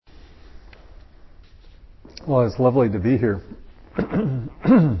Well, it's lovely to be here.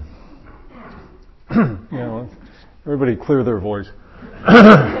 Everybody clear their voice.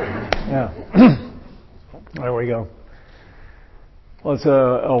 Yeah. There we go. Well, it's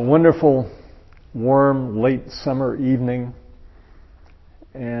a wonderful, warm, late summer evening,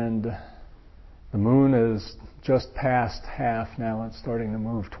 and the moon is just past half now. It's starting to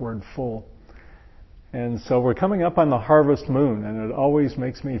move toward full. And so we're coming up on the harvest moon, and it always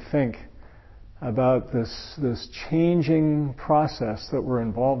makes me think about this changing process that we're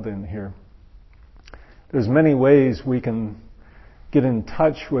involved in here. There's many ways we can get in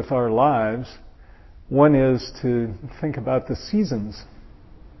touch with our lives. One is to think about the seasons.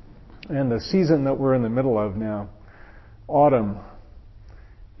 And the season that we're in the middle of now, autumn,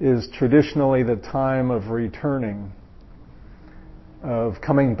 is traditionally the time of returning, of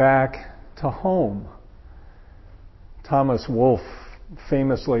coming back to home. Thomas Wolfe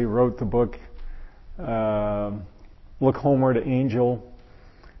famously wrote the book, Look Homeward, Angel,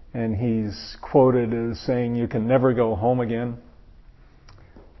 and he's quoted as saying, you can never go home again.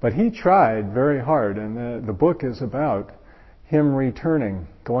 But he tried very hard, and the book is about him returning,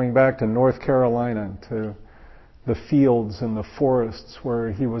 going back to North Carolina, to the fields and the forests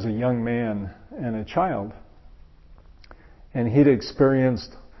where he was a young man and a child. And he'd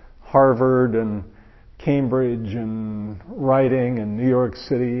experienced Harvard and Cambridge and writing in New York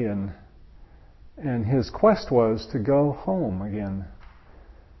City, and his quest was to go home again,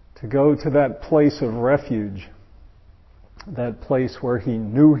 to go to that place of refuge, that place where he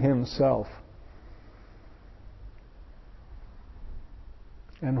knew himself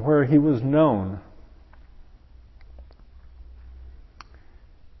and where he was known.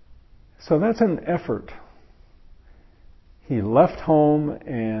 So that's an effort. He left home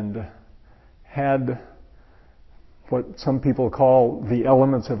and had what some people call the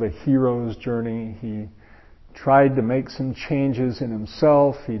elements of a hero's journey. He tried to make some changes in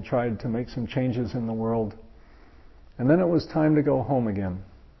himself. He tried to make some changes in the world. And then it was time to go home again.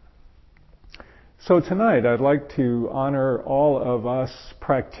 So tonight I'd like to honor all of us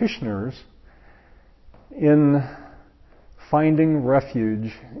practitioners in finding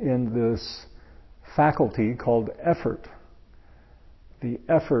refuge in this faculty called effort. The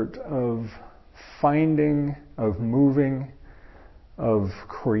effort of finding, of moving, of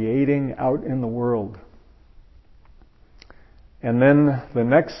creating out in the world. And then the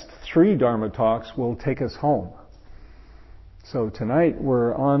next 3 Dharma talks will take us home. So tonight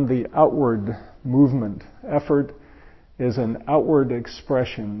we're on the outward movement. Effort is an outward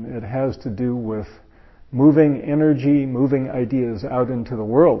expression. It has to do with moving energy, moving ideas out into the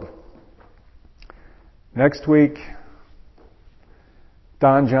world. Next week,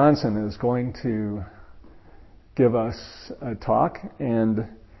 Don Johnson is going to give us a talk, and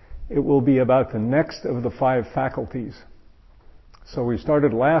it will be about the next of the 5 faculties. So we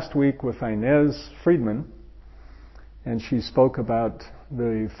started last week with Inez Friedman, and she spoke about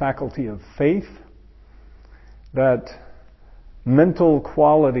the faculty of faith, that mental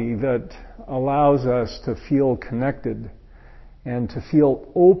quality that allows us to feel connected and to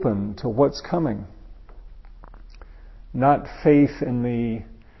feel open to what's coming. Not faith in the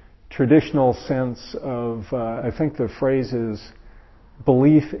traditional sense of, I think the phrase is,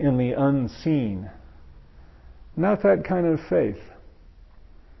 belief in the unseen. Not that kind of faith.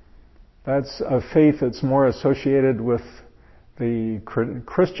 That's a faith that's more associated with the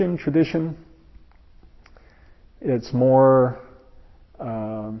Christian tradition. It's more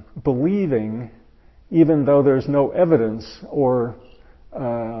believing even though there's no evidence or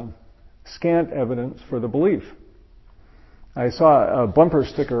scant evidence for the belief. I saw a bumper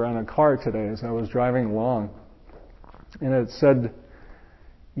sticker on a car today as I was driving along, and it said,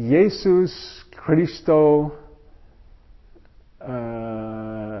 Jesus Cristo,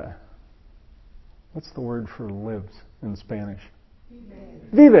 what's the word for lives in Spanish?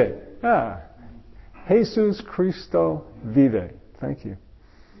 Vive. Jesus Cristo vive. Thank you.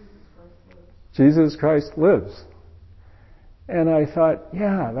 Jesus Christ lives. And I thought,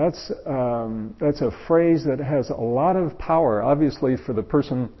 yeah, that's a phrase that has a lot of power, obviously for the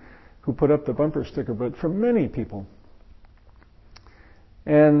person who put up the bumper sticker, but for many people.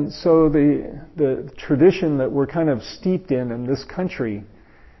 And so the tradition that we're kind of steeped in this country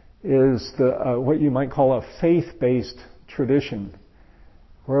is what you might call a faith-based tradition,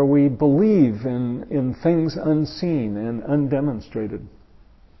 where we believe in things unseen and undemonstrated.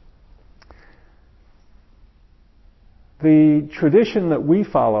 The tradition that we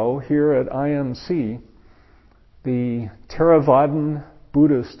follow here at IMC, the Theravadan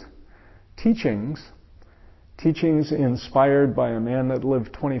Buddhist teachings inspired by a man that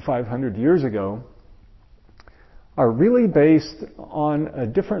lived 2,500 years ago, are really based on a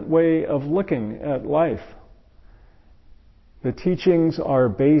different way of looking at life. The teachings are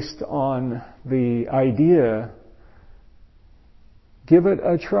based on the idea, give it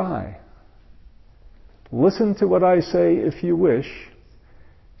a try. Listen to what I say if you wish,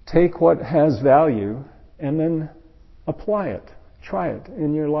 take what has value, and then apply it. Try it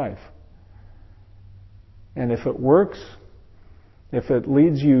in your life. And if it works, if it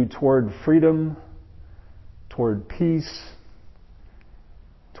leads you toward freedom, toward peace,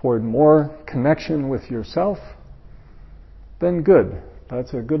 toward more connection with yourself, then good.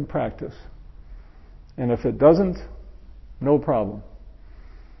 That's a good practice. And if it doesn't, no problem.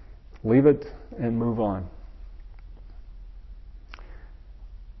 Leave it and move on.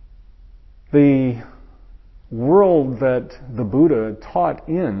 The world that the Buddha taught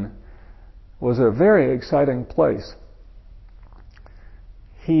in was a very exciting place.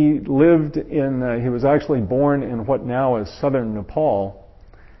 He was actually born in what now is southern Nepal,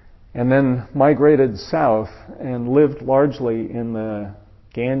 and then migrated south and lived largely in the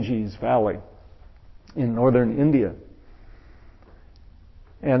Ganges Valley in northern India.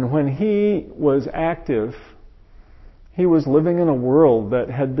 And when he was active, he was living in a world that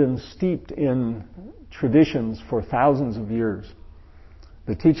had been steeped in traditions for thousands of years.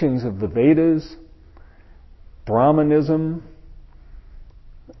 The teachings of the Vedas, Brahmanism,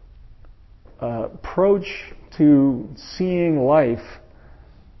 approach to seeing life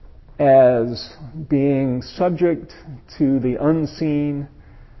as being subject to the unseen,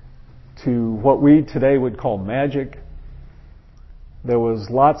 to what we today would call magic. There was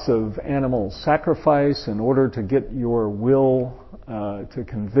lots of animal sacrifice in order to get your will to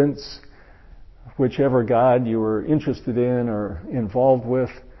convince whichever God you were interested in or involved with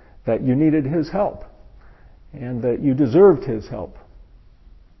that you needed his help and that you deserved his help.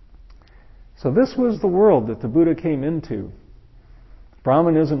 So this was the world that the Buddha came into.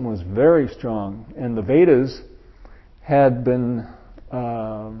 Brahmanism was very strong, and the Vedas had been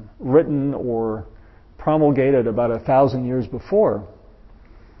written or promulgated about 1,000 years before.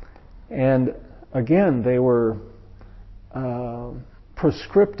 And again, they were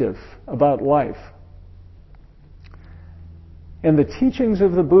prescriptive about life. And the teachings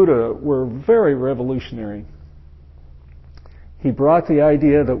of the Buddha were very revolutionary. He brought the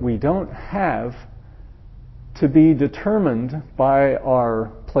idea that we don't have to be determined by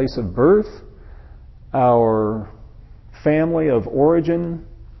our place of birth, our family of origin,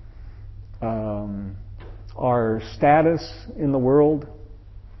 our status in the world,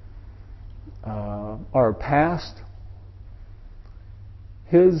 our past.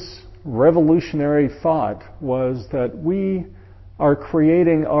 His revolutionary thought was that we are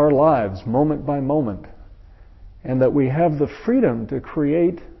creating our lives moment by moment, and that we have the freedom to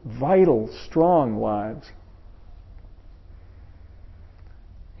create vital, strong lives.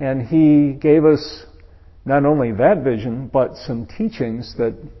 And he gave us not only that vision, but some teachings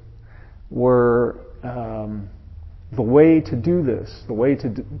that were the way to do this, the way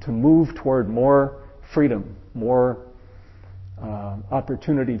to move toward more freedom, more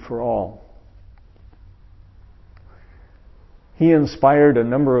opportunity for all. He inspired a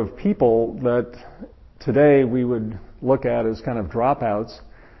number of people that today we would look at as kind of dropouts.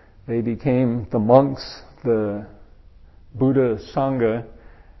 They became the monks, the Buddha Sangha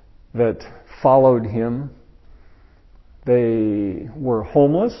that followed him. They were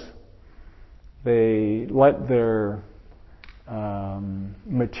homeless. They let their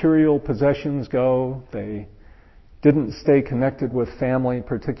material possessions go. They didn't stay connected with family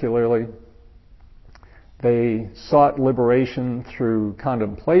particularly. They sought liberation through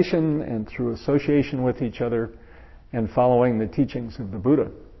contemplation and through association with each other and following the teachings of the Buddha.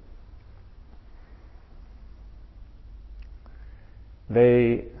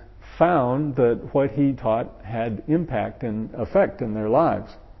 They found that what he taught had impact and effect in their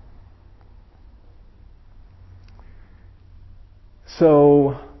lives.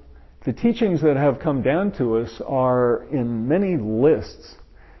 So the teachings that have come down to us are in many lists.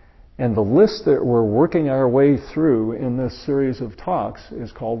 And the list that we're working our way through in this series of talks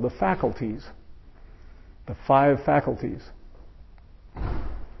is called the faculties. The 5 faculties.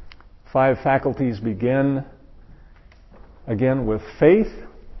 5 faculties begin, again, with faith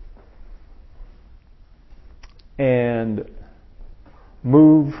and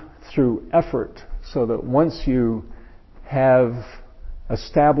move through effort, so that once you have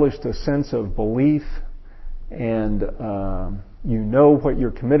established a sense of belief and you know what you're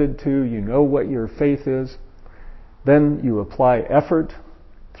committed to, you know what your faith is, then you apply effort.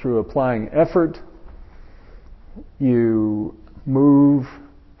 Through applying effort, you move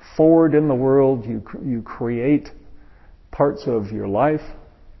forward in the world, you create parts of your life.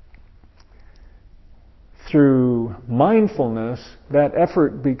 Through mindfulness, that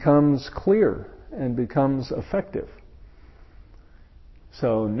effort becomes clear and becomes effective.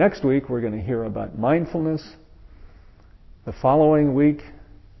 So next week we're going to hear about mindfulness. The following week,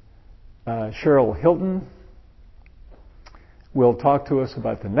 Cheryl Hilton will talk to us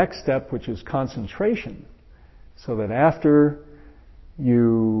about the next step, which is concentration. So that after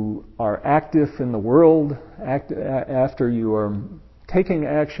you are active in the world, after you are taking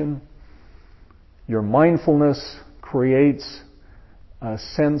action, your mindfulness creates a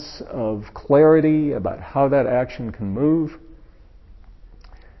sense of clarity about how that action can move.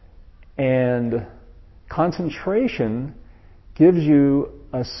 And concentration gives you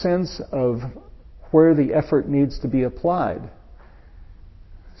a sense of where the effort needs to be applied,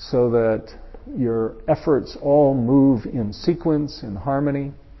 so that your efforts all move in sequence, in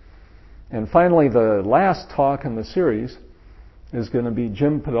harmony. And finally, the last talk in the series is going to be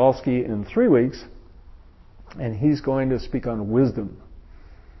Jim Podolsky in 3 weeks, and he's going to speak on wisdom.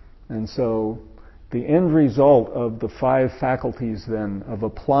 And so the end result of the 5 faculties then, of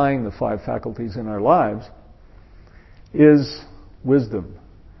applying the 5 faculties in our lives, is wisdom.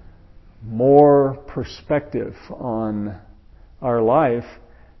 More perspective on our life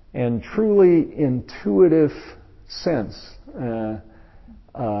and truly intuitive sense, a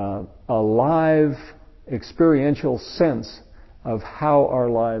live experiential sense of how our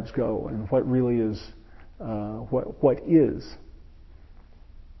lives go and what really is, what is.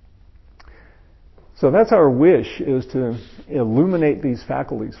 So that's our wish, is to illuminate these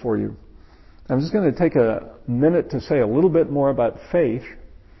faculties for you. I'm just going to take a minute to say a little bit more about faith,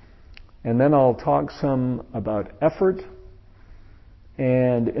 and then I'll talk some about effort,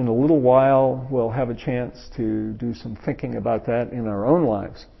 and in a little while we'll have a chance to do some thinking about that in our own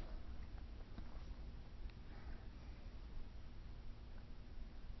lives.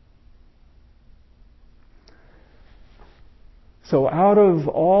 So out of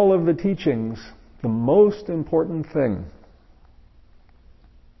all of the teachings, the most important thing,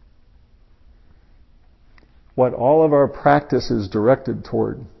 what all of our practice is directed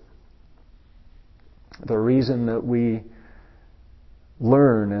toward, the reason that we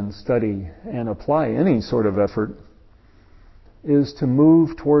learn and study and apply any sort of effort, is to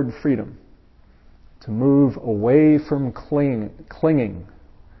move toward freedom, to move away from clinging,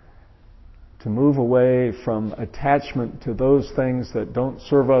 to move away from attachment to those things that don't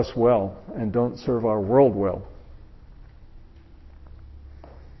serve us well and don't serve our world well.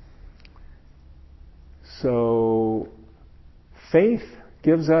 So faith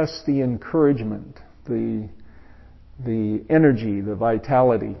gives us the encouragement, the energy, the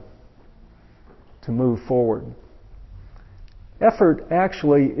vitality to move forward. Effort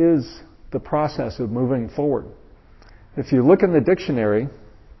actually is the process of moving forward. If you look in the dictionary,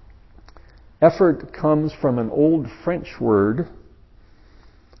 effort comes from an old French word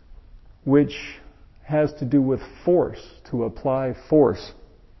which has to do with force, to apply force.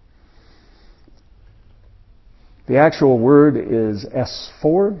 The actual word is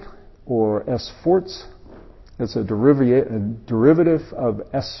esfort or esforts. It's a derivative of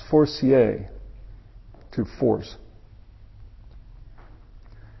esforcier, to force.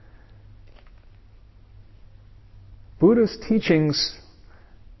 Buddhist teachings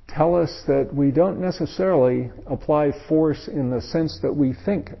tell us that we don't necessarily apply force in the sense that we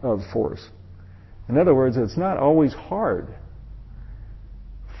think of force. In other words, it's not always hard.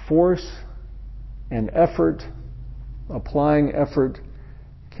 Force and effort, applying effort,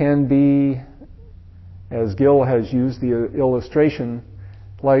 can be, as Gil has used the illustration,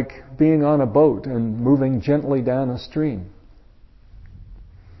 like being on a boat and moving gently down a stream.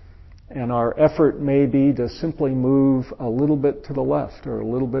 And our effort may be to simply move a little bit to the left or a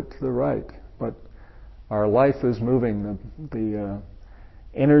little bit to the right, but our life is moving, the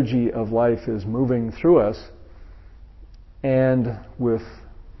energy of life is moving through us, and with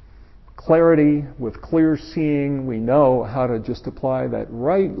clarity, with clear seeing, we know how to just apply that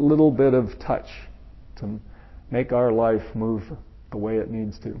right little bit of touch to make our life move the way it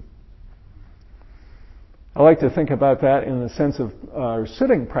needs to. I like to think about that in the sense of our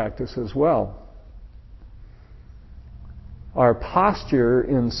sitting practice as well. Our posture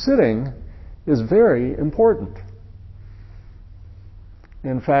in sitting is very important.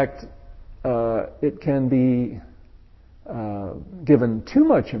 In fact, it can be given too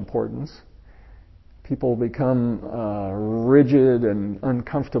much importance. People become rigid and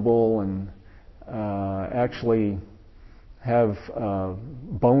uncomfortable and actually have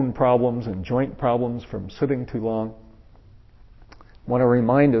bone problems and joint problems from sitting too long. I want to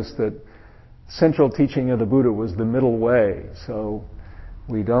remind us that central teaching of the Buddha was the middle way. So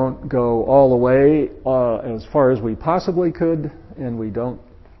we don't go all the way as far as we possibly could, and we don't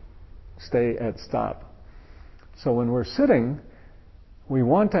stay at stop. So when we're sitting, we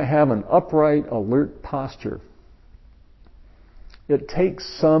want to have an upright, alert posture. It takes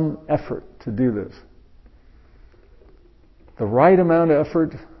some effort to do this. The right amount of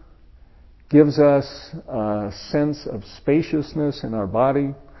effort gives us a sense of spaciousness in our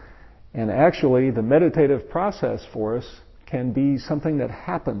body, and actually the meditative process for us can be something that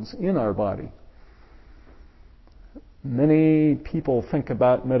happens in our body. Many people think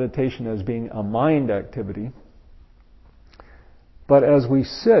about meditation as being a mind activity, but as we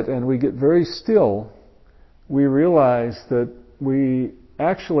sit and we get very still, we realize that we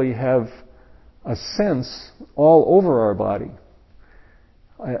actually have a sense all over our body.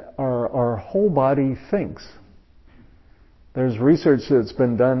 Our whole body thinks. There's research that's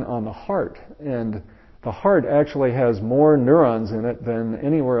been done on the heart, and the heart actually has more neurons in it than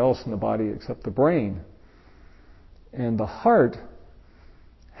anywhere else in the body except the brain. And the heart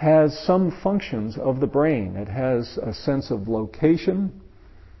has some functions of the brain. It has a sense of location.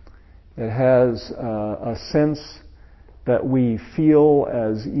 It has a sense that we feel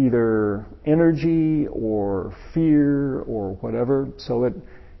as either energy or fear or whatever. So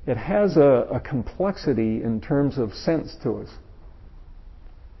it has a complexity in terms of sense to us.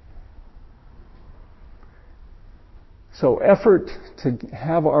 So effort to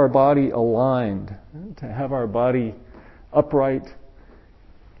have our body aligned, to have our body upright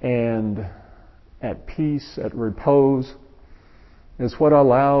and at peace, at repose, is what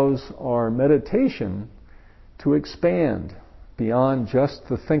allows our meditation to expand beyond just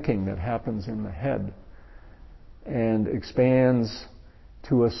the thinking that happens in the head, and expands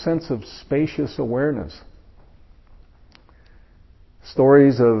to a sense of spacious awareness.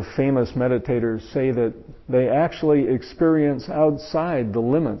 Stories of famous meditators say that they actually experience outside the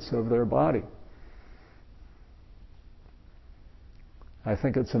limits of their body. I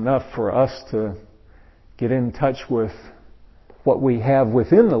think it's enough for us to get in touch with what we have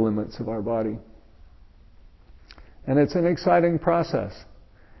within the limits of our body. And it's an exciting process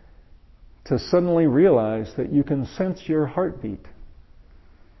to suddenly realize that you can sense your heartbeat.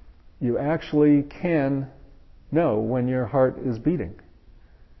 You actually can know when your heart is beating.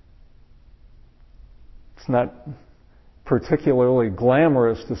 It's not particularly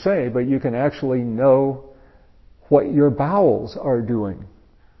glamorous to say, but you can actually know what your bowels are doing.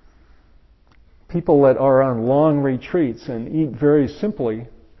 People that are on long retreats and eat very simply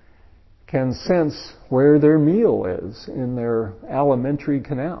can sense where their meal is in their alimentary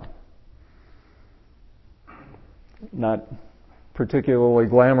canal. Not particularly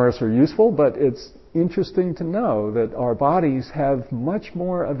glamorous or useful, but it's interesting to know that our bodies have much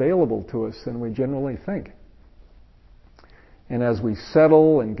more available to us than we generally think. And as we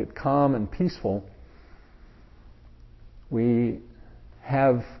settle and get calm and peaceful, we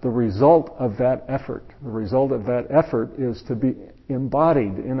have the result of that effort. The result of that effort is to be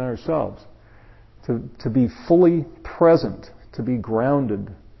embodied in ourselves, to be fully present, to be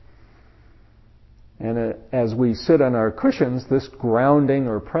grounded. And as we sit on our cushions, this grounding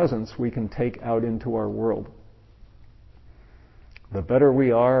or presence we can take out into our world. The better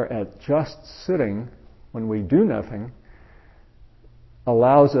we are at just sitting when we do nothing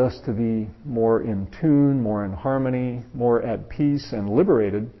allows us to be more in tune, more in harmony, more at peace and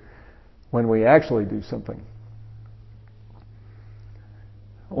liberated when we actually do something.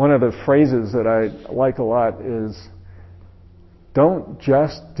 One of the phrases that I like a lot is, don't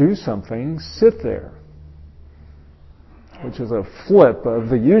just do something, sit there. Which is a flip of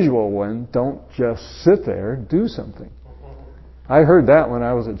the usual one, don't just sit there, do something. I heard that when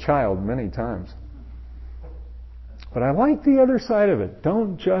I was a child many times. But I like the other side of it.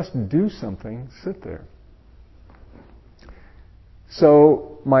 Don't just do something, sit there.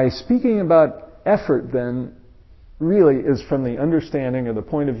 So my speaking about effort then really is from the understanding or the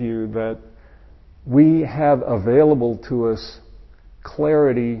point of view that we have available to us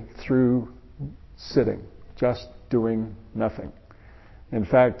clarity through sitting, just doing nothing. In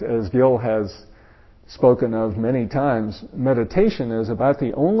fact, as Gil has spoken of many times, meditation is about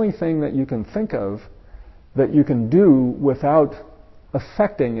the only thing that you can think of that you can do without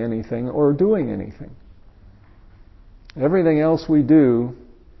affecting anything or doing anything. Everything else we do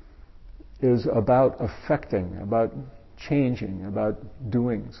is about affecting, about changing, about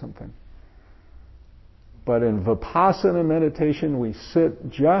doing something. But in Vipassana meditation, we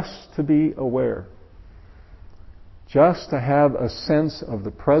sit just to be aware, just to have a sense of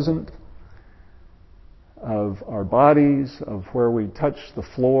the present, of our bodies, of where we touch the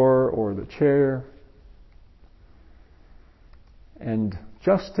floor or the chair, and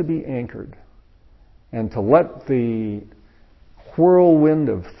just to be anchored and to let the whirlwind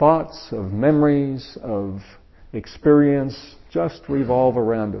of thoughts, of memories, of experience just revolve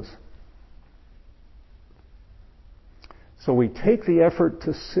around us. So we take the effort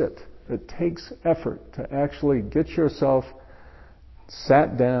to sit. It takes effort to actually get yourself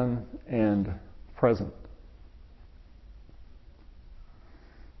sat down and present.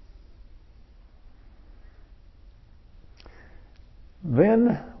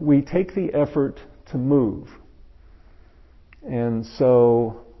 Then we take the effort to move. And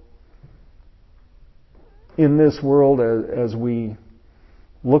so in this world, as we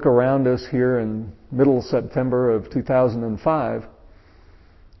look around us here in middle September of 2005,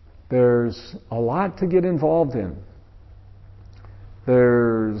 there's a lot to get involved in.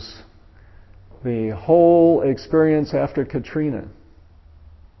 There's the whole experience after Katrina.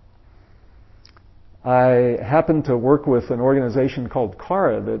 I happen to work with an organization called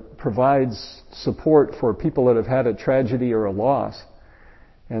CARA that provides support for people that have had a tragedy or a loss.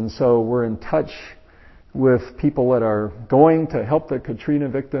 And so we're in touch with people that are going to help the Katrina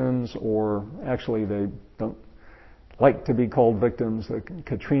victims, or actually they don't like to be called victims, the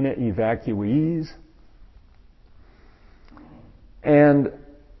Katrina evacuees. And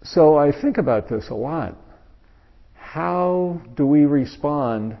so I think about this a lot. How do we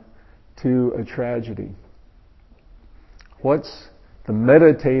respond to a tragedy? What's the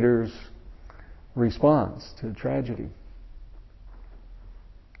meditator's response to a tragedy?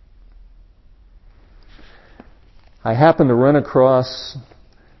 I happened to run across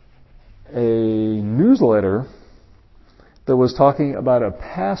a newsletter that was talking about a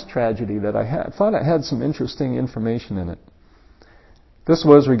past tragedy that I thought it had some interesting information in it. This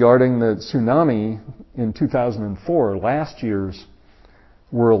was regarding the tsunami in 2004, last year's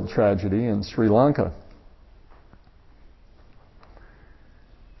world tragedy in Sri Lanka.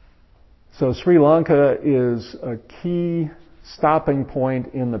 So Sri Lanka is a key stopping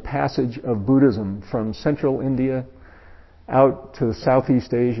point in the passage of Buddhism from central India out to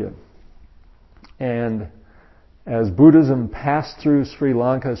Southeast Asia. And as Buddhism passed through Sri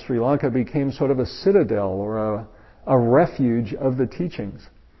Lanka became sort of a citadel or a refuge of the teachings.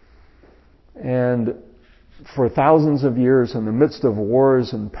 And for thousands of years, in the midst of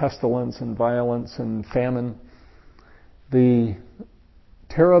wars and pestilence and violence and famine, the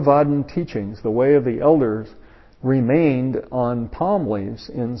Theravadan teachings, the way of the elders, remained on palm leaves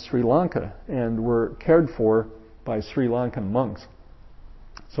in Sri Lanka and were cared for by Sri Lankan monks.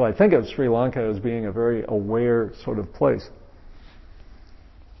 So I think of Sri Lanka as being a very aware sort of place.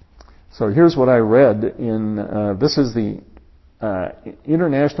 So here's what I read in, this is the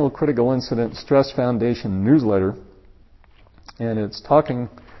International Critical Incident Stress Foundation newsletter, and it's talking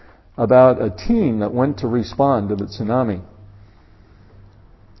about a team that went to respond to the tsunami.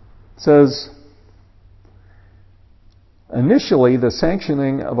 It says, initially, the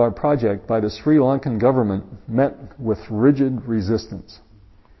sanctioning of our project by the Sri Lankan government met with rigid resistance.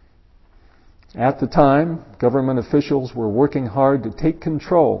 At the time, government officials were working hard to take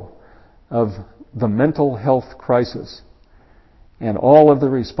control of the mental health crisis and all of the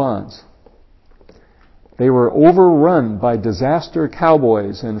response. They were overrun by disaster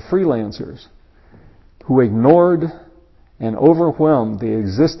cowboys and freelancers who ignored and overwhelmed the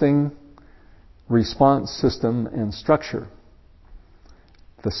existing response system and structure.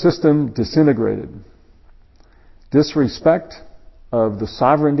 The system disintegrated. Disrespect of the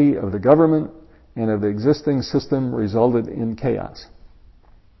sovereignty of the government and of the existing system resulted in chaos.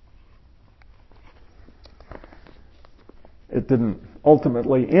 It didn't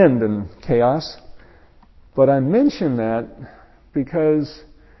ultimately end in chaos, but I mention that because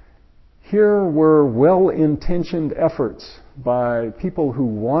here were well-intentioned efforts by people who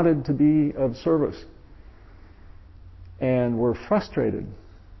wanted to be of service and were frustrated,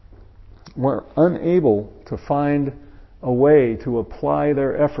 were unable to find a way to apply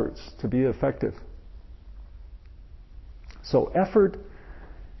their efforts to be effective. So effort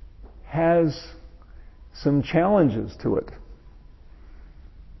has some challenges to it.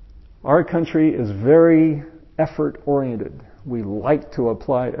 Our country is very effort-oriented. We like to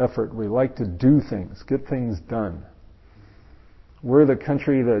apply effort. We like to do things, get things done. We're the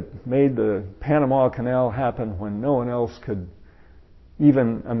country that made the Panama Canal happen when no one else could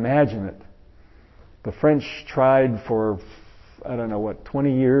even imagine it. The French tried for,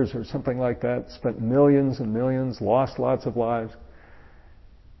 20 years or something like that, spent millions and millions, lost lots of lives,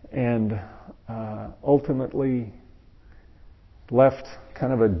 and ultimately left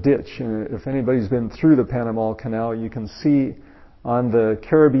kind of a ditch. And if anybody's been through the Panama Canal, you can see on the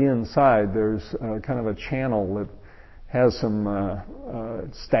Caribbean side there's kind of a channel that has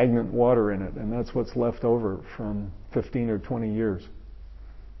some stagnant water in it, and that's what's left over from 15 or 20 years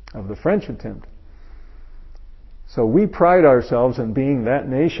of the French attempt. So we pride ourselves in being that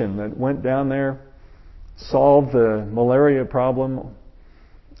nation that went down there, solved the malaria problem,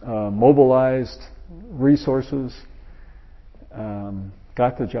 mobilized resources,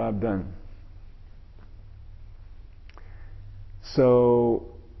 got the job done. So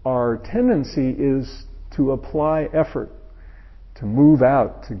our tendency is to apply effort, to move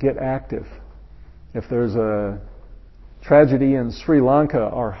out, to get active. If there's a tragedy in Sri Lanka,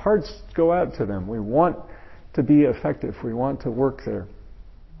 our hearts go out to them. We want to be effective. We want to work there.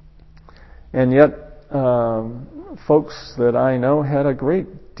 And yet, folks that I know had a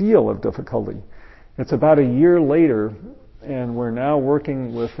great deal of difficulty. It's about a year later, and we're now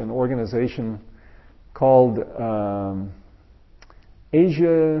working with an organization called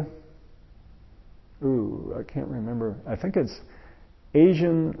Asia. I can't remember. I think it's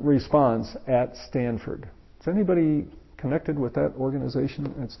Asian Response at Stanford. Is anybody connected with that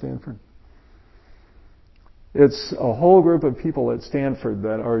organization at Stanford? It's a whole group of people at Stanford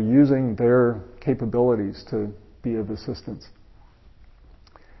that are using their capabilities to be of assistance.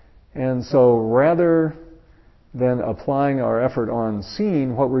 And so rather than applying our effort on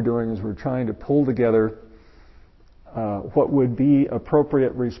seeing, what we're doing is we're trying to pull together what would be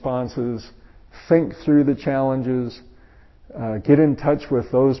appropriate responses, think through the challenges, get in touch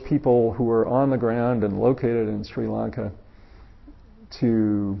with those people who are on the ground and located in Sri Lanka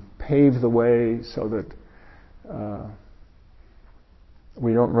to pave the way so that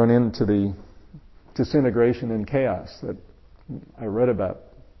we don't run into the disintegration and chaos that I read about.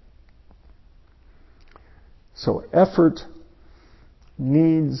 So effort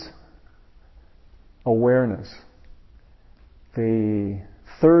needs awareness. The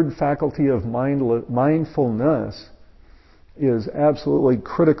third faculty of mindfulness is absolutely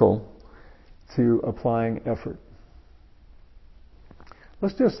critical to applying effort.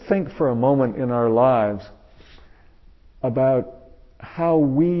 Let's just think for a moment in our lives about how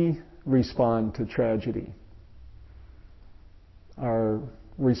we respond to tragedy. Our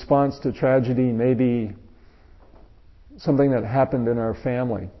response to tragedy may be something that happened in our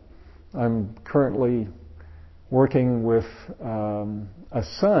family. I'm currently working with a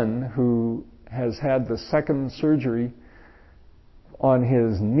son who has had the second surgery on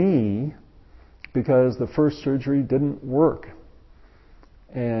his knee because the first surgery didn't work.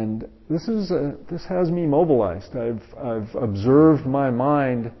 And this has me mobilized. I've observed my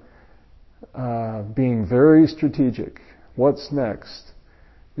mind being very strategic. What's next?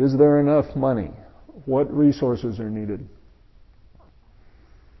 Is there enough money? What resources are needed?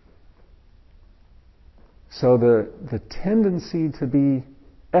 So the tendency to be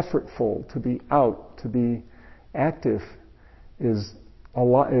effortful, to be out, to be active is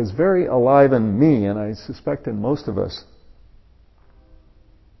very alive in me, and I suspect in most of us.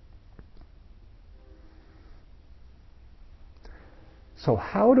 So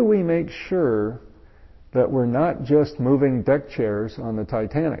how do we make sure that we're not just moving deck chairs on the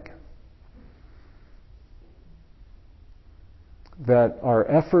Titanic? That our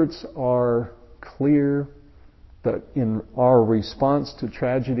efforts are clear, that in our response to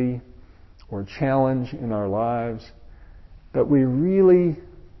tragedy or challenge in our lives, that we really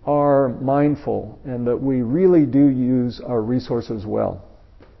are mindful and that we really do use our resources well.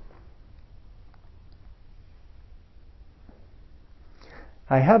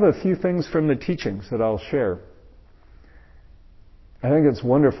 I have a few things from the teachings that I'll share. I think it's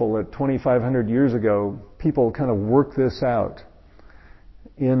wonderful that 2,500 years ago, people kind of worked this out.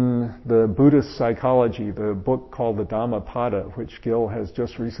 In the Buddhist psychology, the book called the Dhammapada, which Gil has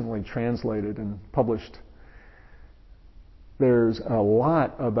just recently translated and published, there's a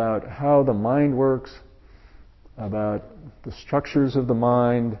lot about how the mind works, about the structures of the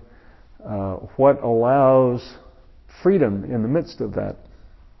mind, what allows freedom in the midst of that.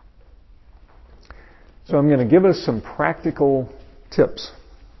 So I'm going to give us some practical tips.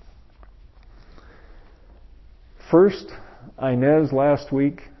 First, Inez last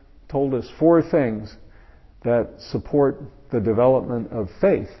week told us 4 things that support the development of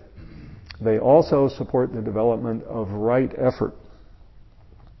faith. They also support the development of right effort.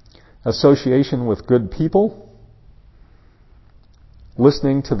 Association with good people,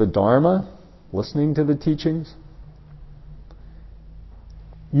 listening to the Dharma, listening to the teachings,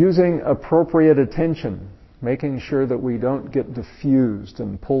 using appropriate attention, making sure that we don't get diffused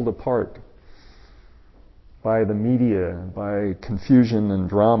and pulled apart. by the media, by confusion and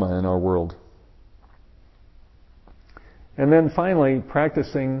drama in our world. And then finally,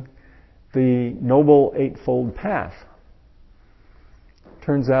 practicing the Noble Eightfold Path.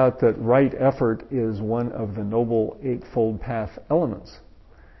 Turns out that right effort is one of the Noble Eightfold Path elements.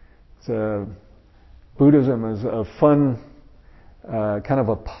 Buddhism is a fun kind of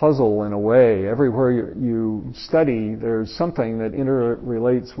a puzzle in a way. Everywhere you study, there's something that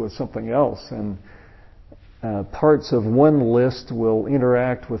interrelates with something else, and parts of one list will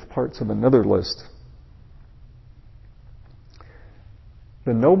interact with parts of another list.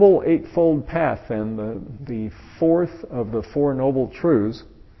 The Noble Eightfold Path, then, the fourth of the Four Noble Truths,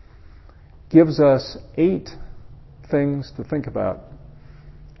 gives us 8 things to think about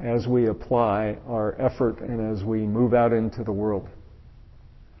as we apply our effort and as we move out into the world.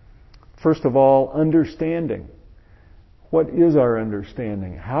 First of all, understanding. What is our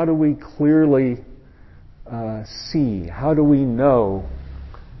understanding? How do we clearly see? How do we know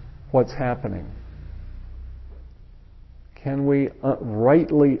what's happening? Can we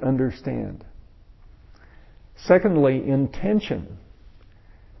rightly understand? Secondly, intention.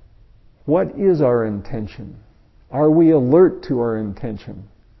 What is our intention? Are we alert to our intention?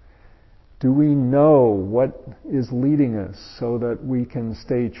 Do we know what is leading us so that we can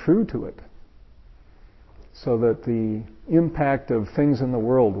stay true to it? So that the impact of things in the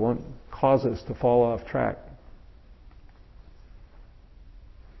world won't cause us to fall off track.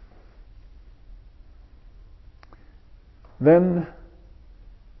 Then,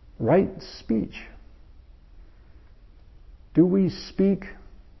 right speech. Do we speak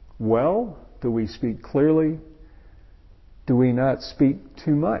well? Do we speak clearly? Do we not speak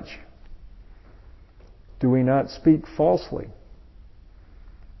too much? Do we not speak falsely?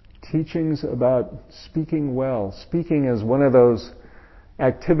 Teachings about speaking well. Speaking is one of those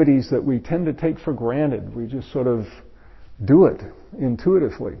activities that we tend to take for granted. We just sort of do it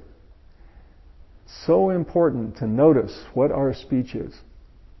intuitively. So important to notice what our speech is.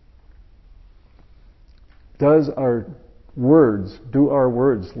 Do our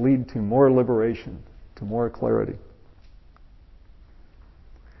words lead to more liberation, to more clarity?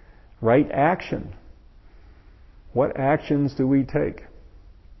 Right action. What actions do we take?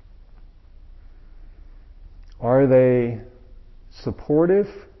 Are they supportive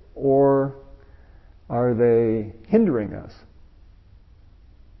or are they hindering us?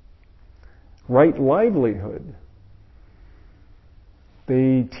 Right livelihood.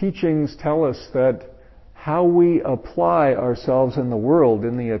 The teachings tell us that how we apply ourselves in the world,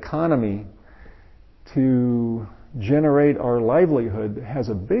 in the economy, to generate our livelihood has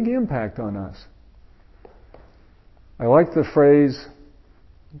a big impact on us. I like the phrase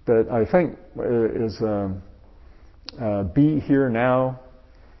that I think is be here now,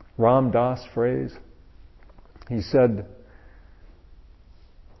 Ram Dass phrase. He said,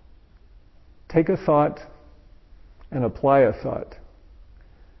 take a thought and apply a thought.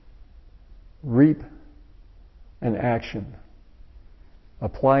 Reap an action.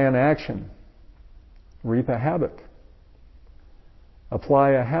 Apply an action. Reap a habit.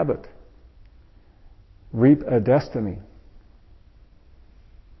 Apply a habit. Reap a destiny.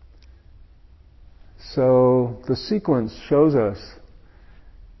 So the sequence shows us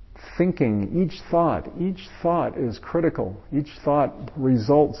thinking, each thought is critical. Each thought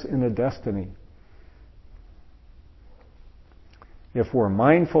results in a destiny. If we're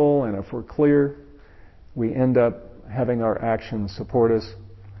mindful and if we're clear, we end up having our actions support us.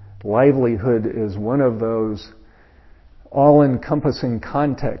 Livelihood is one of those all-encompassing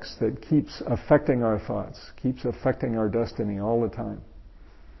contexts that keeps affecting our thoughts, keeps affecting our destiny all the time.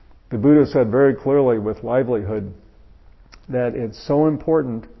 The Buddha said very clearly with livelihood that it's so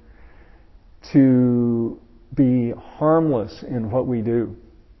important to be harmless in what we do,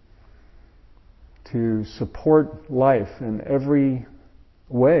 to support life in every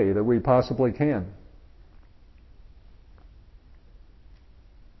way that we possibly can.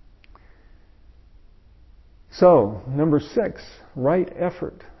 So, number 6, right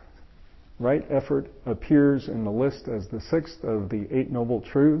effort. Right effort appears in the list as the 6th of the 8 Noble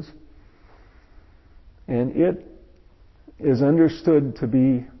Truths. And it is understood to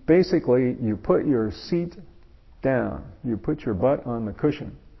be basically you put your seat down. You put your butt on the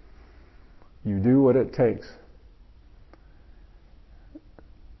cushion. You do what it takes.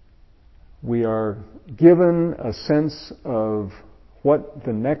 We are given a sense of what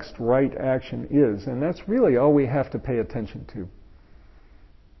the next right action is, and that's really all we have to pay attention to.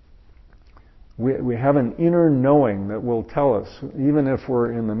 We have an inner knowing that will tell us, even if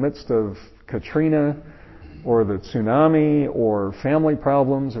we're in the midst of Katrina or the tsunami or family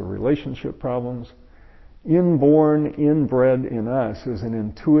problems or relationship problems, inborn, inbred in us is an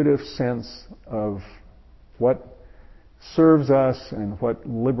intuitive sense of what serves us and what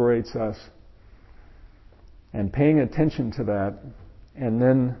liberates us. And paying attention to that and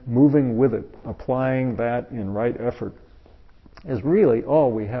then moving with it, applying that in right effort, is really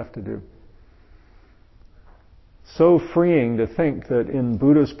all we have to do. So freeing to think that in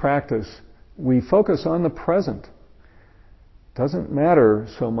Buddhist practice we focus on the present. Doesn't matter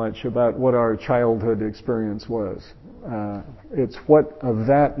so much about what our childhood experience was. It's what of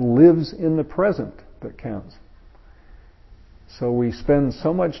that lives in the present that counts. So we spend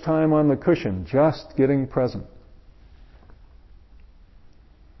so much time on the cushion just getting present.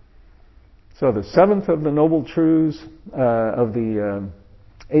 So the seventh of the Noble Truths of the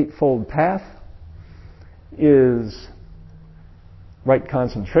Eightfold Path is right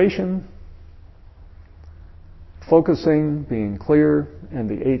concentration, focusing, being clear, and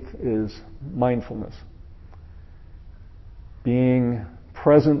the eighth is mindfulness, being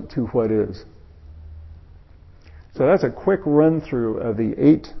present to what is. So that's a quick run through of the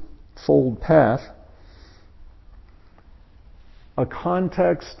Eightfold Path. A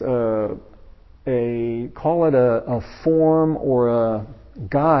context, call it a form or a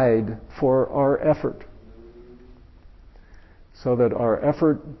guide for our effort, so that our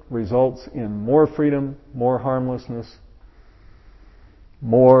effort results in more freedom, more harmlessness,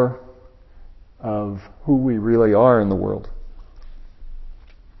 more of who we really are in the world.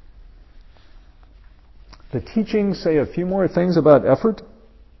 The teachings say a few more things about effort.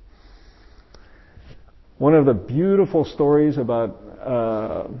 One of the beautiful stories about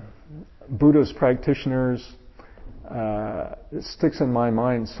Buddhist practitioners that sticks in my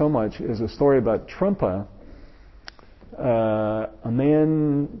mind so much is a story about Trungpa. A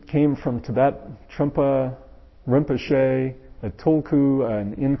man came from Tibet, Trungpa Rinpoche, a Tulku,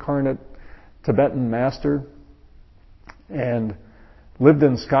 an incarnate Tibetan master, and lived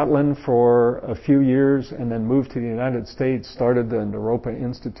in Scotland for a few years and then moved to the United States, started the Naropa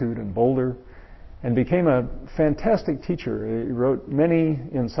Institute in Boulder, and became a fantastic teacher. He wrote many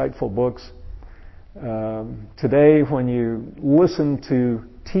insightful books. Today, when you listen to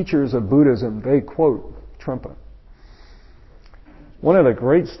teachers of Buddhism, they quote Trungpa. One of the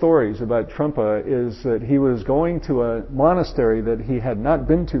great stories about Trungpa is that he was going to a monastery that he had not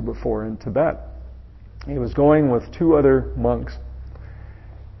been to before in Tibet. He was going with two other monks.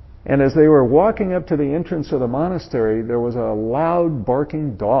 And as they were walking up to the entrance of the monastery, there was a loud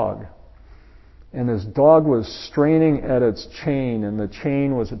barking dog. And this dog was straining at its chain, and the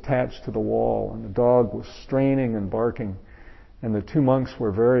chain was attached to the wall, and the dog was straining and barking. And the two monks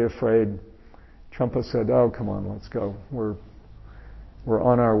were very afraid. Trungpa said, "Oh, come on, let's go. We're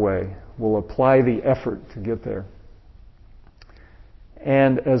on our way. We'll apply the effort to get there."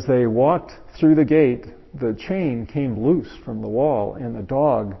 And as they walked through the gate, the chain came loose from the wall, and the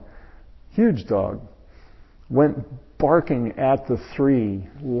dog, huge dog, went barking at the three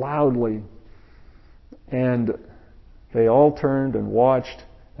loudly. And they all turned and watched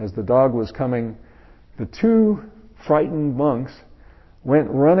as the dog was coming. The two frightened monks went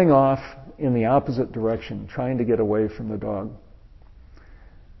running off in the opposite direction, trying to get away from the dog.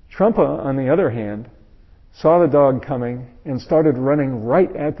 Trungpa, on the other hand, saw the dog coming and started running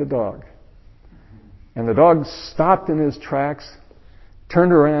right at the dog. And the dog stopped in his tracks,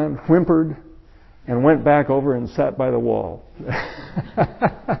 turned around, whimpered, and went back over and sat by the wall.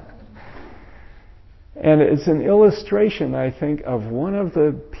 And it's an illustration, I think, of one of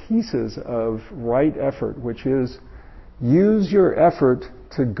the pieces of right effort, which is use your effort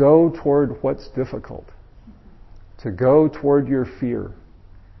to go toward what's difficult, to go toward your fear,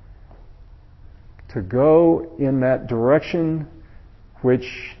 to go in that direction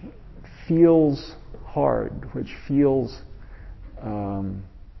which feels hard, which feels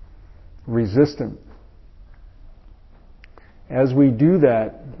resistant. As we do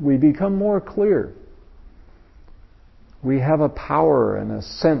that, we become more clear. We have a power and a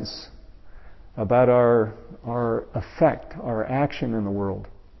sense about our effect, our action in the world.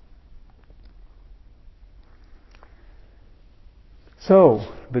 So,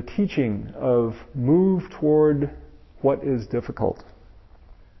 the teaching of move toward what is difficult.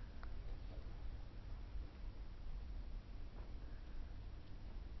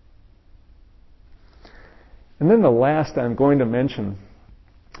 And then the last I'm going to mention,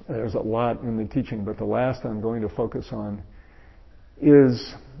 there's a lot in the teaching, but the last I'm going to focus on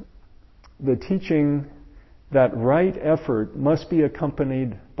is the teaching that right effort must be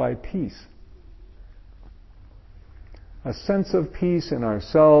accompanied by peace. A sense of peace in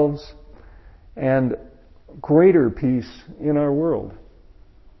ourselves and greater peace in our world.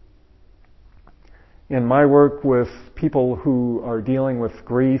 in my work with people who are dealing with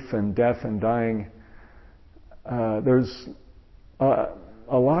grief and death and dying, there's a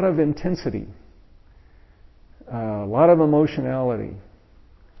lot of intensity, a lot of emotionality.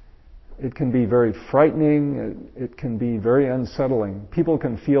 It can be very frightening. It can be very unsettling. People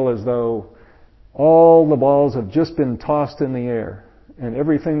can feel as though all the balls have just been tossed in the air, and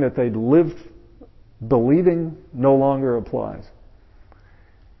everything that they'd lived believing no longer applies.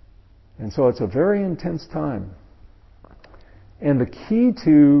 And so it's a very intense time. And the key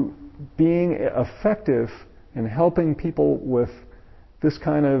to being effective in helping people with this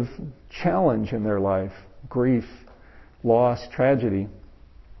kind of challenge in their life, grief, loss, tragedy,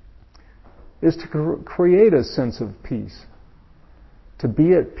 is to create a sense of peace. To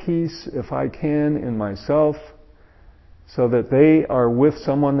be at peace, if I can, in myself, so that they are with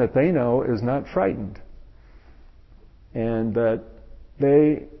someone that they know is not frightened. And that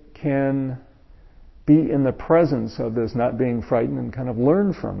they can be in the presence of this not being frightened and kind of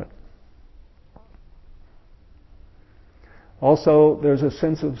learn from it. Also, there's a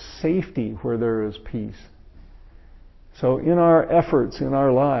sense of safety where there is peace. So in our efforts, in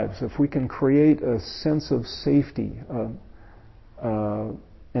our lives, if we can create a sense of safety,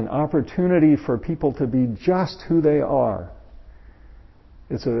 an opportunity for people to be just who they are,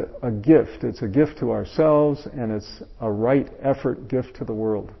 it's a gift. It's a gift to ourselves, and it's a right effort gift to the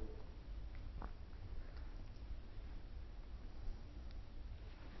world.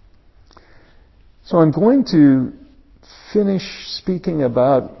 So I'm going to finish speaking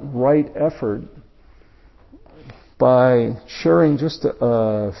about right effort by sharing just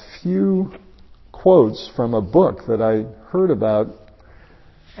a few quotes from a book that I heard about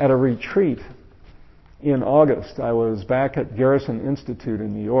at a retreat in August. I was back at Garrison Institute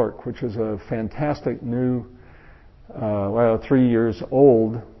in New York, which is a fantastic new, 3 years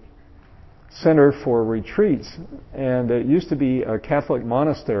old center for retreats. And it used to be a Catholic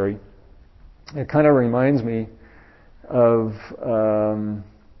monastery. It kind of reminds me of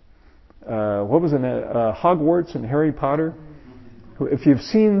what was it? Hogwarts and Harry Potter. If you've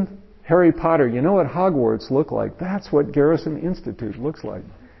seen Harry Potter, you know what Hogwarts looked like. That's what Garrison Institute looks like.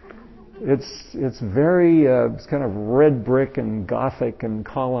 It's very it's kind of red brick and Gothic and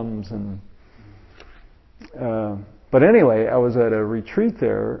columns and. But anyway, I was at a retreat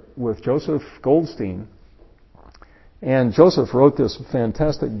there with Joseph Goldstein, and Joseph wrote this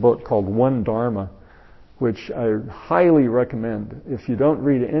fantastic book called One Dharma, which I highly recommend. If you don't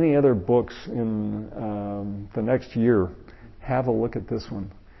read any other books in the next year, have a look at this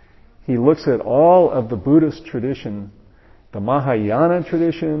one. He looks at all of the Buddhist tradition, the Mahayana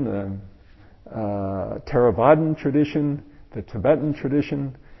tradition, the Theravadan tradition, the Tibetan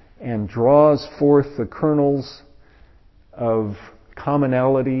tradition, and draws forth the kernels of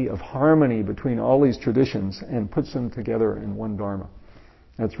commonality, of harmony between all these traditions and puts them together in one Dharma.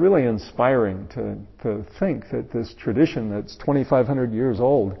 It's really inspiring to think that this tradition that's 2,500 years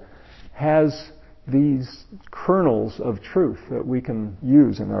old has these kernels of truth that we can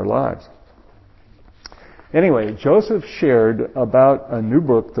use in our lives. Anyway, Joseph shared about a new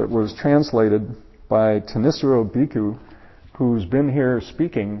book that was translated by Thanissaro Bhikkhu, who's been here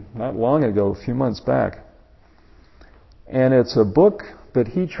speaking not long ago, a few months back. And it's a book that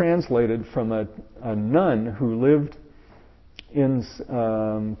he translated from a nun who lived in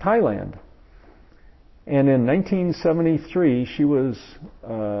Thailand. And in 1973, she was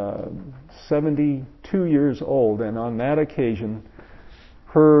 72 years old, and on that occasion,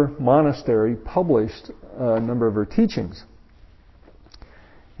 her monastery published a number of her teachings.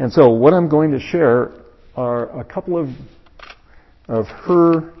 And so what I'm going to share are a couple of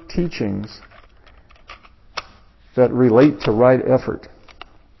her teachings that relate to right effort.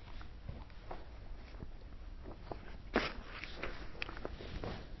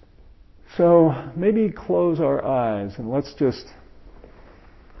 So maybe close our eyes and let's just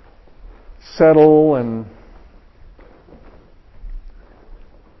settle and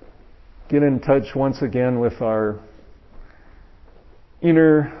get in touch once again with our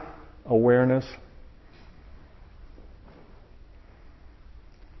inner awareness.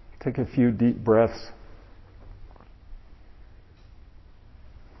 Take a few deep breaths.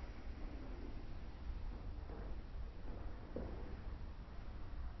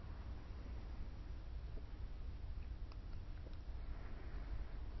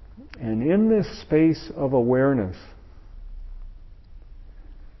 And in this space of awareness,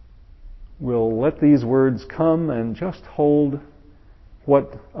 we'll let these words come and just hold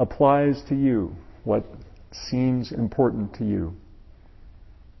what applies to you, what seems important to you.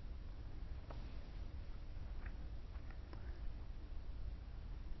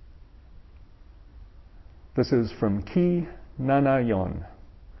 This is from Ki Nanayon,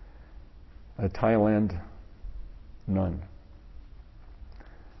 a Thailand nun.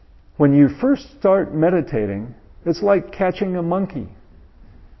 When you first start meditating, it's like catching a monkey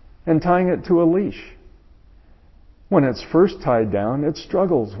and tying it to a leash. When it's first tied down, it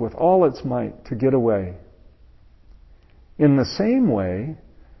struggles with all its might to get away. In the same way,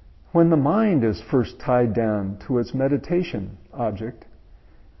 when the mind is first tied down to its meditation object,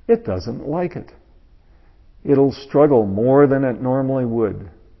 it doesn't like it. It'll struggle more than it normally would,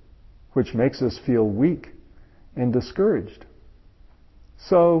 which makes us feel weak and discouraged.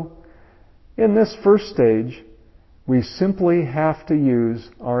 So, in this first stage, we simply have to use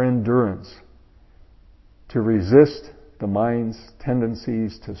our endurance to resist the mind's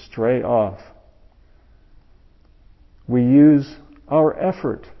tendencies to stray off. We use our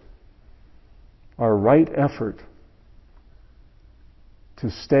effort, our right effort,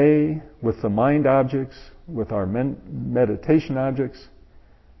 to stay with the mind objects, with our meditation objects,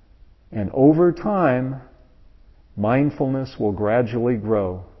 and over time, mindfulness will gradually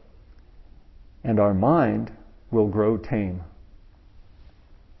grow, and our mind will grow tame.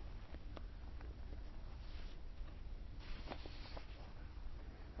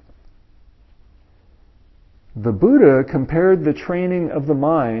 The Buddha compared the training of the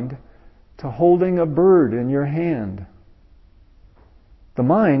mind to holding a bird in your hand. The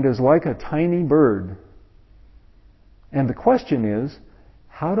mind is like a tiny bird. And the question is,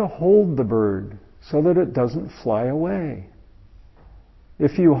 how to hold the bird so that it doesn't fly away.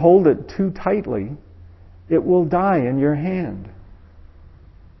 If you hold it too tightly, it will die in your hand.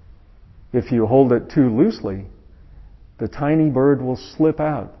 If you hold it too loosely, the tiny bird will slip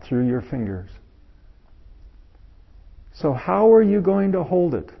out through your fingers. So how are you going to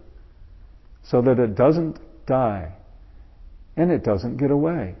hold it so that it doesn't die and it doesn't get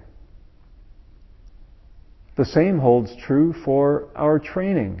away? The same holds true for our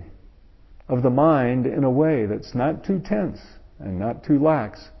training of the mind in a way that's not too tense and not too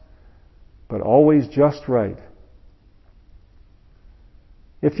lax, but always just right.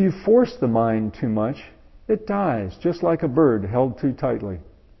 If you force the mind too much, it dies, just like a bird held too tightly.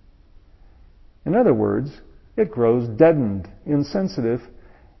 In other words, it grows deadened, insensitive,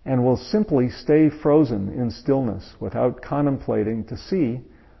 and will simply stay frozen in stillness without contemplating to see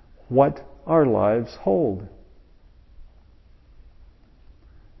what our lives hold.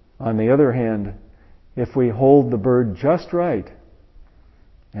 On the other hand, if we hold the bird just right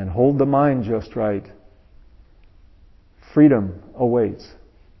and hold the mind just right, freedom awaits,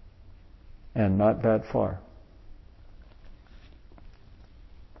 and not that far.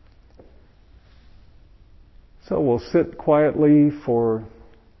 So we'll sit quietly for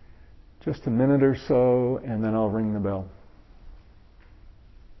just a minute or so, and then I'll ring the bell.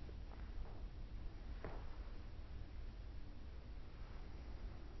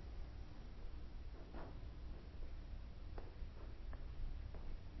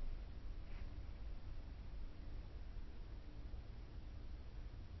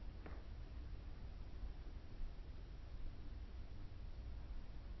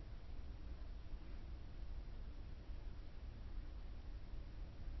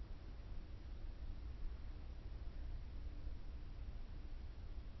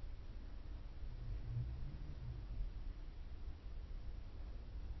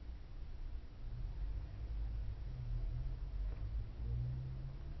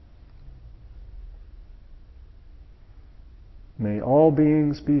 May all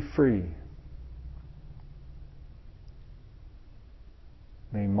beings be free.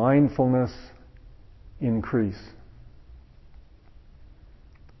 May mindfulness increase.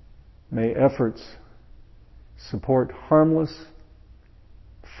 May efforts support harmless,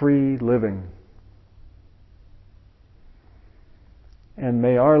 free living. And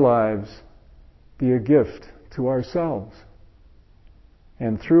may our lives be a gift to ourselves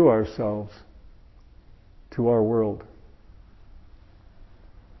and through ourselves to our world.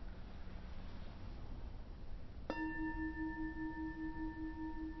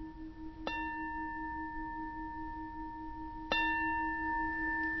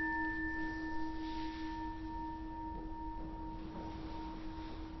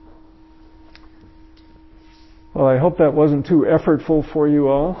 Well, I hope that wasn't too effortful for you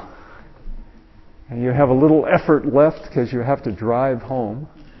all. And you have a little effort left because you have to drive home.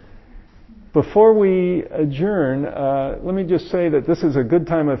 Before we adjourn, let me just say that this is a good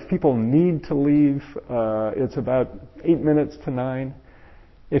time if people need to leave. It's about 8 minutes to 9.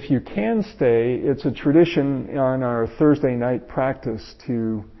 If you can stay, it's a tradition on our Thursday night practice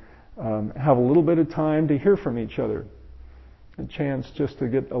to have a little bit of time to hear from each other. a chance just to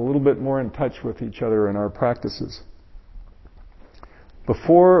get a little bit more in touch with each other in our practices.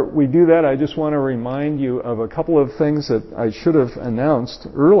 Before we do that, I just want to remind you of a couple of things that I should have announced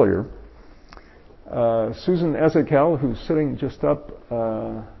earlier. Susan Ezekiel, who's sitting just up,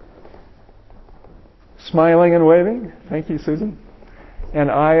 smiling and waving. Thank you, Susan. And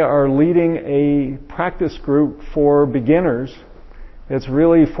I are leading a practice group for beginners. It's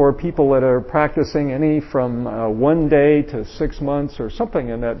really for people that are practicing any from 1 day to 6 months or something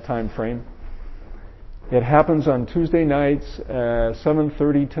in that time frame. It happens on Tuesday nights,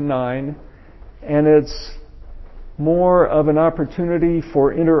 7:30 to 9, and it's more of an opportunity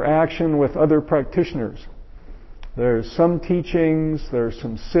for interaction with other practitioners. There's some teachings, there's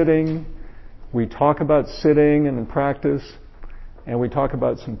some sitting. We talk about sitting and practice, and we talk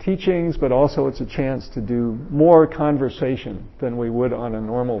about some teachings, but also it's a chance to do more conversation than we would on a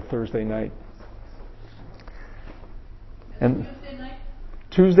normal Thursday night. And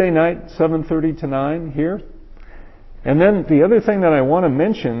Tuesday night, 7:30 to 9 here. And then the other thing that I want to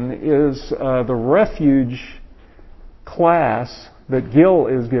mention is the refuge class that Gil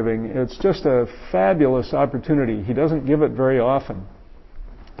is giving. It's just a fabulous opportunity. He doesn't give it very often.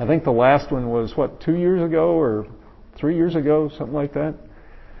 I think the last one was, 2 years ago or 3 years ago, something like that.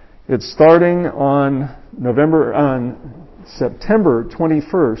 It's starting on September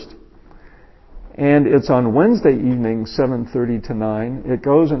 21st. And it's on Wednesday evening, 7:30 to 9. It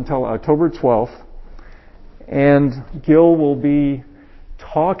goes until October 12th. And Gil will be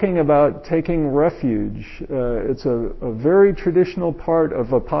talking about taking refuge. It's a very traditional part of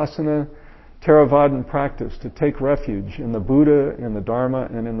Vipassana Theravadan practice to take refuge in the Buddha, in the Dharma,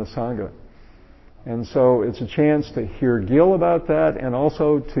 and in the Sangha. And so it's a chance to hear Gil about that and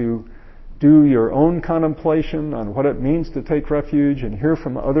also to do your own contemplation on what it means to take refuge and hear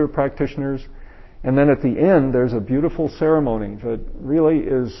from other practitioners. And then at the end, there's a beautiful ceremony that really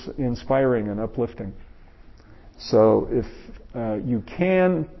is inspiring and uplifting. So if you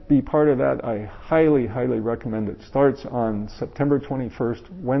can be part of that, I highly, highly recommend it. Starts on September 21st,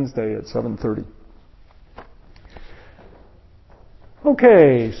 Wednesday at 7:30.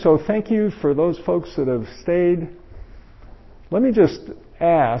 Okay, so thank you for those folks that have stayed. Let me just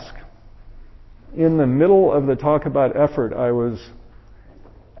ask, in the middle of the talk about effort,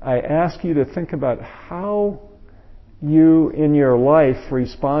 I ask you to think about how you in your life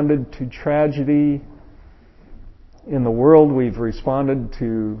responded to tragedy. In the world, we've responded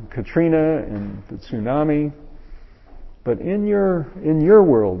to Katrina and the tsunami. But in your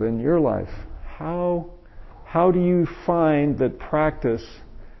world, in your life, how do you find that practice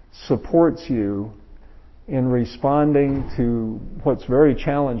supports you in responding to what's very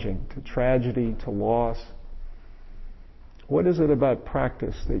challenging, to tragedy, to loss? What is it about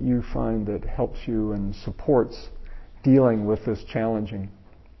practice that you find that helps you and supports dealing with this challenging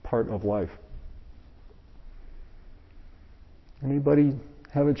part of life? Anybody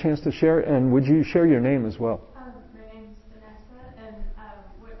have a chance to share? And would you share your name as well? My name's Vanessa, and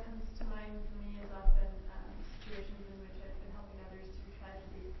what comes to mind for me is often situations in which I've been helping others through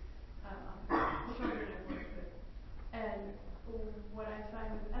tragedy, children I've worked with. And what I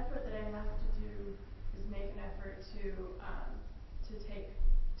find with effort that I have to do is make an effort to take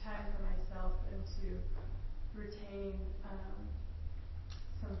time for myself and to retain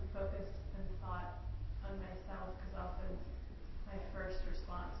some focus and thought on myself, because often my first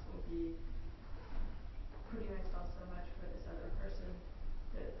response will be putting myself so much for this other person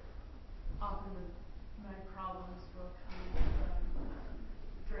that often my problems will come from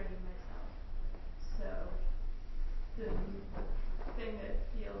draining myself. So the thing that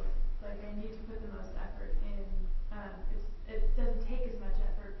feels like I need to put the most effort in, it doesn't take as much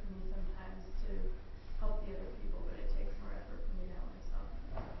effort for me sometimes to help the other people, but it takes more effort for me to help myself.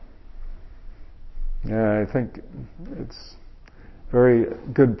 Yeah, I think it's very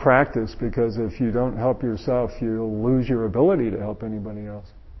good practice, because if you don't help yourself, you'll lose your ability to help anybody else.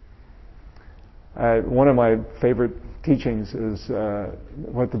 One of my favorite teachings is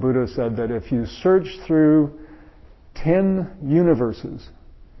what the Buddha said, that if you search through 10 universes,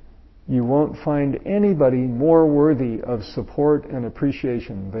 you won't find anybody more worthy of support and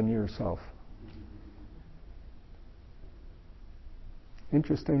appreciation than yourself.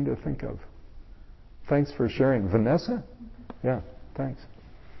 Interesting to think of. Thanks for sharing. Vanessa? Yeah. Thanks.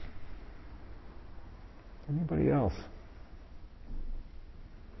 Anybody else?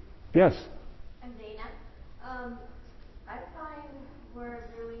 Yes? I'm Dana. I find where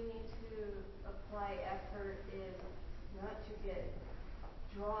I really need to apply effort is not to get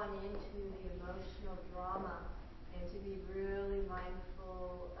drawn into the emotional drama and to be really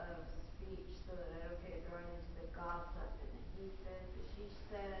mindful of speech so that I don't get drawn into the gossip and the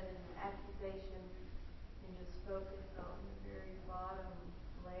focus on the very bottom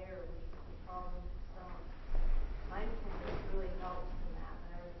layer, which is the problem itself. Mindfulness really helps in that,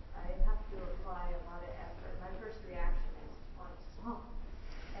 but I have to apply a lot of effort. My first reaction is to want to stop,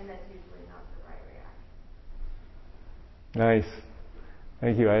 and that's usually not the right reaction. Nice.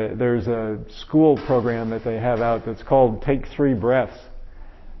 Thank you. There's a school program that they have out that's called Take 3 Breaths.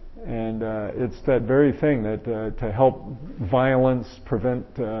 And it's that very thing that to help violence, prevent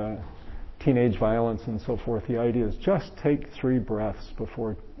teenage violence and so forth, the idea is just take 3 breaths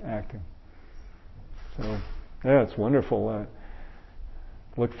before acting. So, yeah, it's wonderful.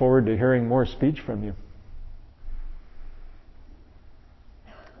 Look forward to hearing more speech from you.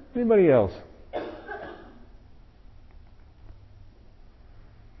 Anybody else?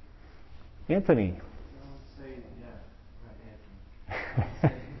 Anthony. Anthony.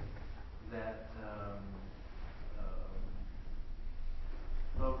 That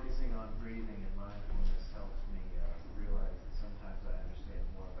focusing on breathing and mindfulness helps me realize that sometimes I understand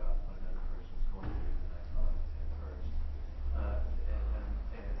more about what another person's going through than I thought at first.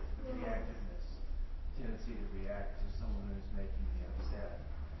 And the reactiveness, tendency to react to someone who's making me upset,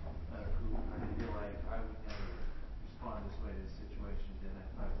 who I feel like I would never respond this way to the situation. Then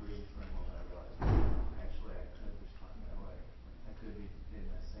if I breathe for a moment, I realize actually I could respond that way. I could be in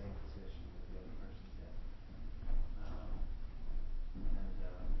the same position that the other person's in.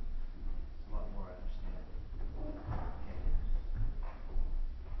 It's a lot more understanding.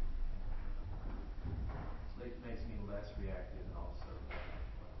 It makes me less reactive and also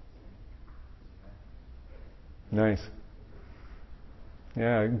Nice.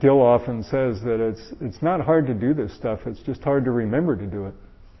 Yeah, Gil often says that it's not hard to do this stuff, it's just hard to remember to do it.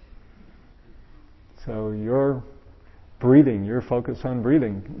 So your breathing, your focus on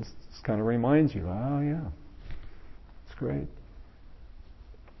breathing, just kind of reminds you, oh yeah, it's great.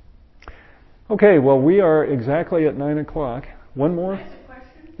 Okay, well we are exactly at 9 o'clock. One more? Can I ask a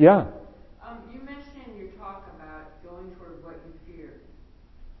question? Yeah. You mentioned in your talk about going toward what you fear.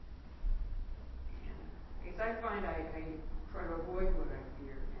 Because I find I try to avoid what I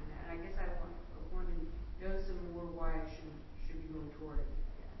fear, and I guess I want to know some more why I should be going toward it.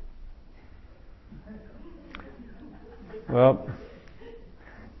 Well,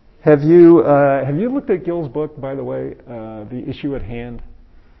 have you looked at Gil's book, by the way, The Issue at Hand?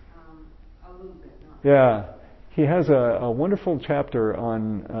 A little bit, not. Yeah, he has a wonderful chapter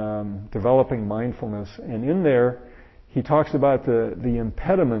on developing mindfulness, and in there he talks about the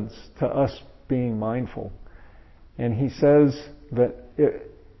impediments to us being mindful. And he says that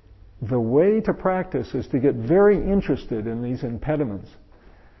the way to practice is to get very interested in these impediments,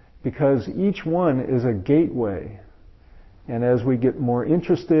 because each one is a gateway. And as we get more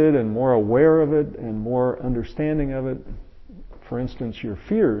interested and more aware of it and more understanding of it, for instance, your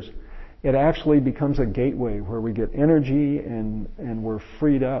fears, it actually becomes a gateway where we get energy and we're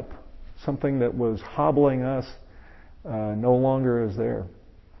freed up. Something that was hobbling us no longer is there.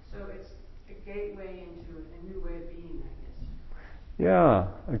 So it's a gateway into a new way of being, I guess. Yeah,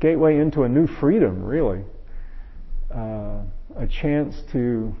 a gateway into a new freedom, really. A chance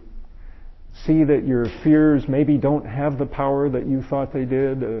to see that your fears maybe don't have the power that you thought they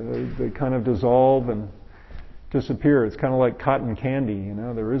did. They kind of dissolve and disappear. It's kind of like cotton candy,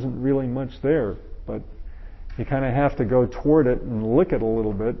 there isn't really much there, but you kind of have to go toward it and lick it a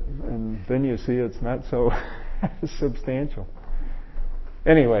little bit, and then you see it's not so substantial.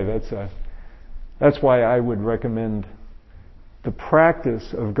 Anyway, that's why I would recommend the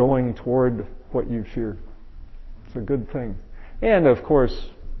practice of going toward what you fear. It's a good thing. And of course,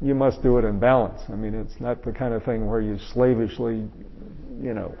 you must do it in balance. I mean, it's not the kind of thing where you slavishly,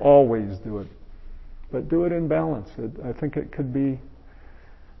 always do it. But do it in balance. I think it could be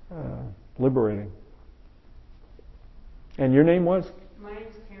liberating. And your name was? My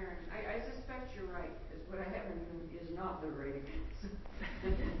name's Karen. I suspect you're right, because what I have in me is not liberating.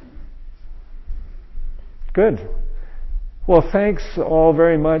 Good. Well, thanks all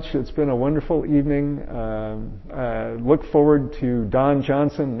very much. It's been a wonderful evening. Look forward to Don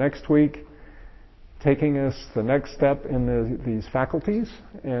Johnson next week, taking us the next step in these faculties.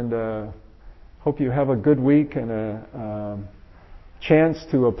 And hope you have a good week and a chance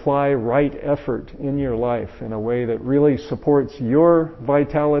to apply right effort in your life in a way that really supports your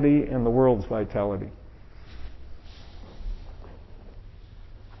vitality and the world's vitality.